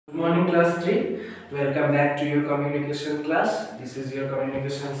morning class 3. Welcome back to your communication class. This is your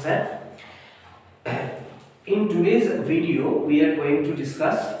communication set. In today's video we are going to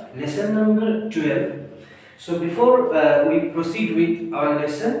discuss lesson number 12. So before we proceed with our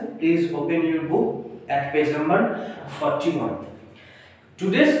lesson, please open your book at page number 41.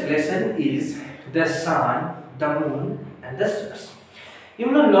 Today's lesson is the sun, the moon and the stars. You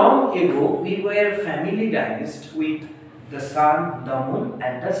know, long ago we were familiarized with the sun, the moon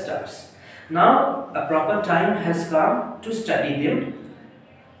and the stars. Now a proper time has come to study them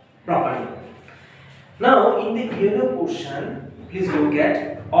properly. Now in the yellow portion, please look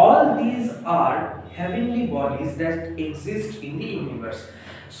at all these are heavenly bodies that exist in the universe.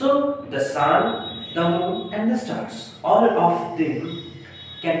 So the sun, the moon and the stars, all of them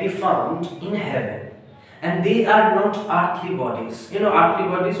can be found in heaven. And they are not earthly bodies. You know, earthly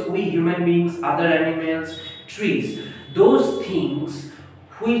bodies, we human beings, other animals, trees, those things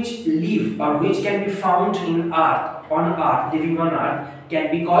which live or which can be found in earth, on earth, living on earth, can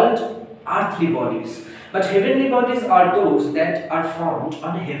be called earthly bodies. But heavenly bodies are those that are found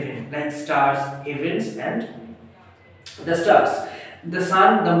on heaven, like stars, heavens and the stars, the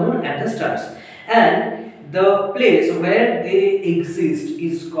sun, the moon and the stars. And the place where they exist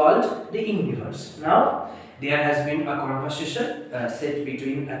is called the universe. Now, there has been a conversation set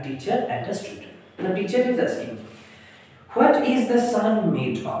between a teacher and a student. The teacher is asking, what is the sun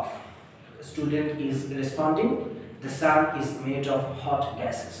made of? The student is responding, the sun is made of hot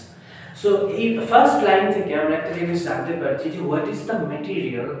gases. So, in first line থেকে আমরা একটা জিনিস জানতে পারছি যে what is the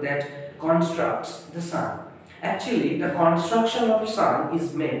material that constructs the sun? Actually, the construction of sun is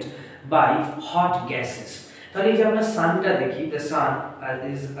made by hot gases. তাহলে এই যে আমরা সানটা দেখি, the sun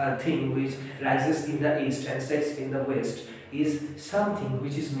is a thing which rises in the east and sets in the west, is something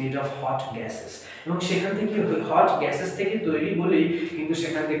which is made of hot gases. এবং সেখান থেকে hot gases থেকে তৈরি বলেই কিন্তু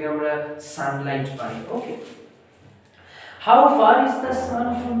সেখান থেকে আমরা sunlight pi. Okay. How far is the sun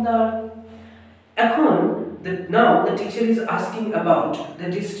from the earth? Now the teacher is asking about the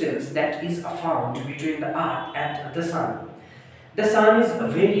distance that is found between the earth and the sun. The sun is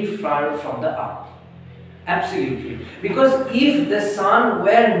very far from the earth. Absolutely. Because if the sun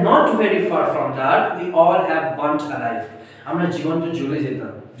were not very far from the earth, we all have burnt alive. আমরা জীবন্ত জ্বলে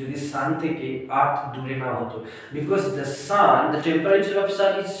যেতাম যদি sun থেকে earth দূরে না হতো. Because the sun, the temperature of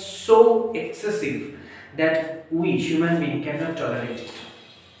sun is so excessive that we human beings cannot tolerate it.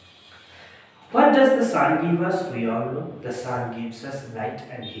 What does the sun give us? We all know the sun gives us light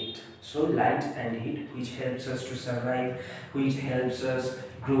and heat. So light and heat, which helps us to survive, which helps us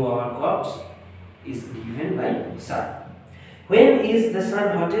grow our crops, is given by sun. When is the sun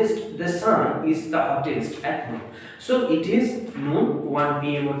hottest? The sun is the hottest at noon. So it is noon, 1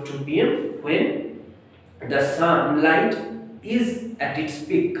 p.m. or 2 p.m. when the sunlight is at its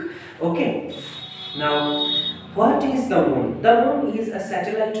peak. Okay. Now, what is the moon? The moon is a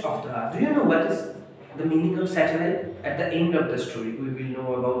satellite of the earth. Do you know what is the meaning of satellite? At the end of the story, we will know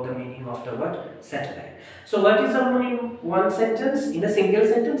about the meaning of the word satellite. So, what is the moon in one sentence? In a single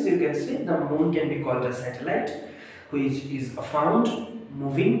sentence, you can say the moon can be called a satellite, which is found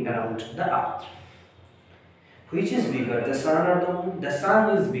moving around the earth. Which is bigger, the sun or the moon? The sun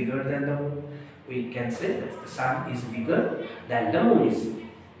is bigger than the moon. We can say that the sun is bigger than the moon is.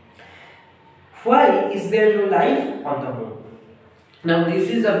 Why is there no life on the moon? Now this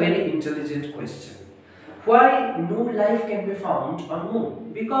is a very intelligent question. Why no life can be found on moon?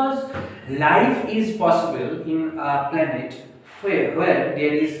 Because life is possible in a planet where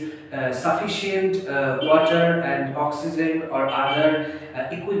there is sufficient water and oxygen or other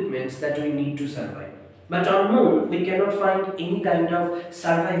equipments that we need to survive. But on moon we cannot find any kind of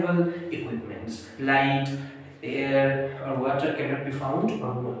survival equipments. Light, air or water cannot be found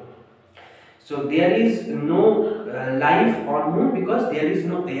on moon. So there is no life on moon because there is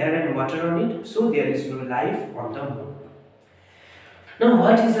no air and water on it. So there is no life on the moon. Now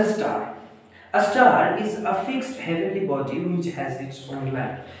what is a star? A star is a fixed heavenly body which has its own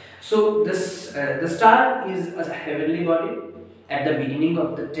light. So the star is a heavenly body. At the beginning of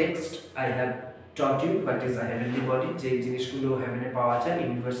the text I have taught you what is a heavenly body. যে জিনিসগুলো হেভেনে পাওয়া যায়,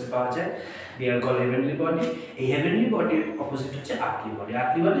 ইউনিভার্সে পাওয়া যায়, they are called heavenly body. এই heavenly body opposite হচ্ছে earthly body.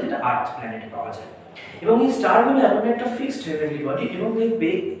 earthly body যেটা earth planet পাওয়া যায়। এবং এই স্টার গুলো এমন একটা ফিক্সড heavenly body এবং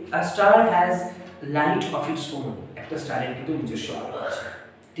দেখবে a star has light of its own. একটা স্টারের কিন্তু নিজস্ব আলো আছে।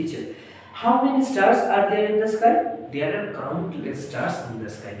 Teacher, how many stars are there in the sky? There are countless stars in the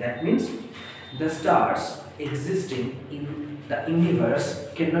sky. That means the stars existing in the universe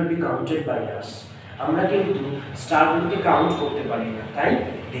cannot be counted by us. আমরা কিন্তু স্টারগুলোকে count করতে পারি না, তাই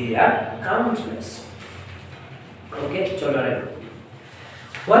they are countless. Okay, চলো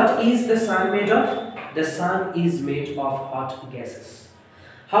What is the sun made of? The sun is made of hot gases.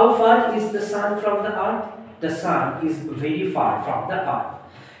 How far is the sun from the earth? The sun is very far from the earth.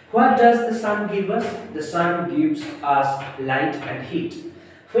 What does the sun give us? The sun gives us light and heat.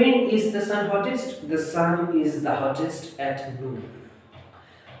 When is the sun hottest? The sun is the hottest at noon.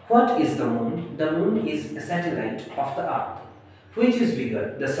 What is the moon? The moon is a satellite of the earth. Which is bigger,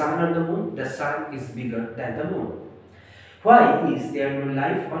 the sun or the moon? The sun is bigger than the moon. Why is there no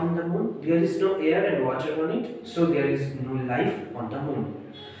life on the moon? There is no air and water on it, so there is no life on the moon.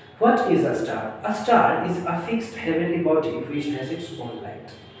 What is a star? A star is a fixed heavenly body which has its own light.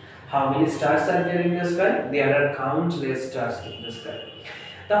 How many stars are there in the sky? There are countless stars in the sky.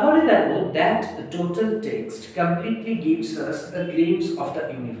 তাহলে দেখো that total text completely gives us a glimpse of the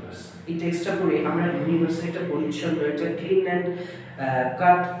universe. এই টেক্সটটা পড়ে আমরা ইউনিভার্সের একটা পরিচ্ছন্ন একটা ক্লিন অ্যান্ড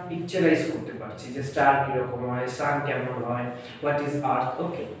কাট পিকচারাইজ করতে পারছি যে স্টার কিরকম হয়, সান কেমন হয়, হোয়াট ইজ আর্থ।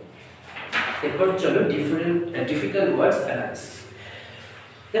 ওকে, এরপর চলো ডিফিকাল্ট ওয়ার্ডস অ্যানালাইসিস।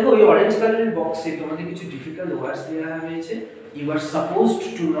 দেখো এই অরেঞ্জ কালারের বক্সে তোমাদের কিছু ডিফিকাল্ট ওয়ার্ডস দেওয়া হয়েছে। You R supposed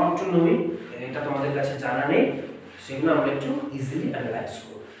to not to know ইট, এটা তোমাদের কাছে জানা নেই, সেগুলো আমরা একটু ইজিলি অ্যানালাইজ করব।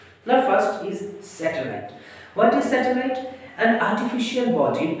 Now first is satellite. What is satellite? An artificial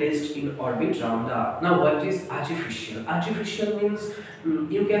body placed in orbit around the earth. Now what is artificial? Artificial means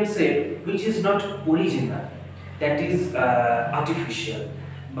you can say which is not original, that is artificial,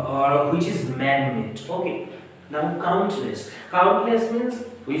 or which is man-made. Okay. Now countless. Countless means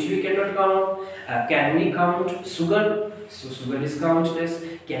which we cannot count. Can we count sugar? So sugar is countless.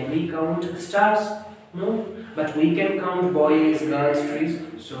 Can we count stars? No, but we can count boys, girls, trees.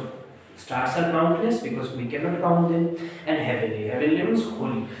 So stars are countless because we cannot count them. And heavenly. Heavenly means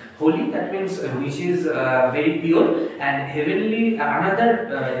holy. Holy, that means which is very pure. And heavenly, another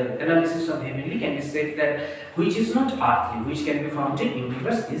analysis of heavenly can be said that which is not earthly, which can be found in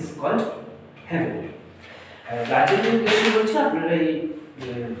universe, is called heavenly. গার্জেনদের উদ্দেশ্যে বলছি আপনারা এই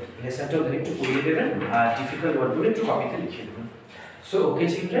লেসনটা ওদের একটু পড়িয়ে দেবেন আর difficult ওয়ার্ডগুলো একটু কপিতে লিখে দেবেন। So okay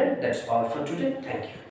children, that's all for today. Thank you.